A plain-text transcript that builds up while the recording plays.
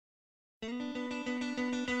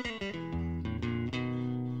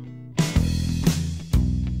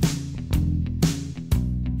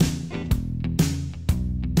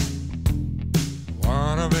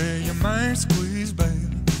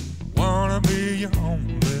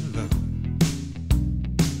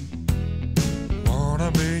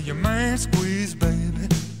your main squeeze, baby.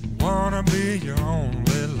 Wanna be your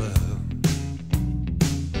only love.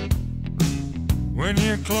 When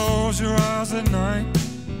you close your eyes at night,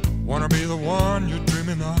 wanna be the one you're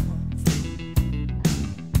dreaming of.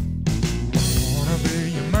 Wanna be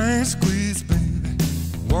your main squeeze, baby.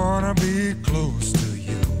 Wanna be close to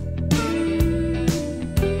you.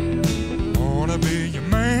 Wanna be your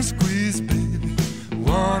main squeeze, baby.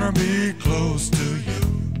 Wanna be close to you.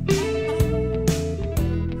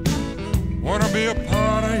 Wanna be a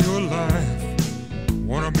part of your life.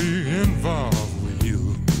 Wanna be involved with you.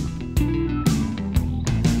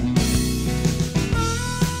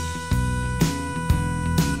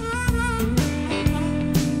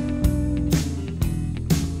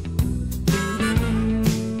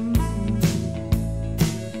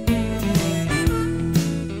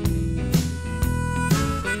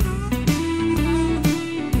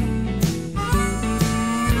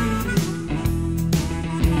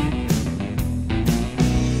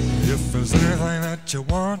 You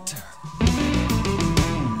want,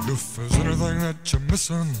 if there's anything that you're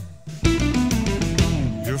missing,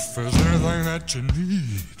 if there's anything that you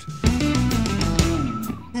need,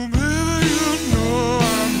 well, baby, you know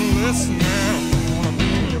I'm listening. Wanna be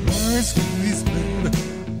your main squeeze, baby.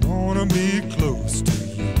 Wanna be close to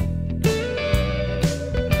you.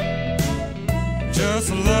 Just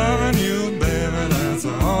loving you, baby, that's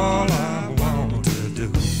all I want to do.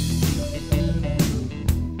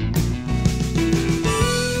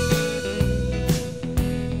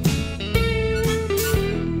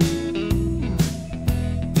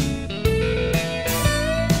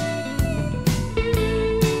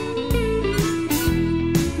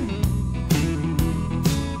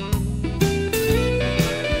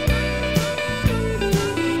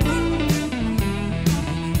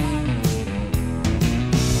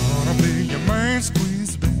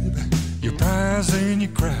 And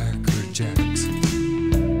your cracker jacks.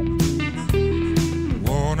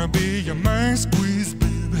 Wanna be your main squeeze,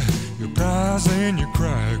 baby. Your prize and your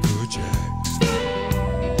cracker jacks.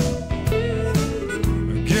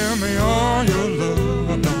 Give me all your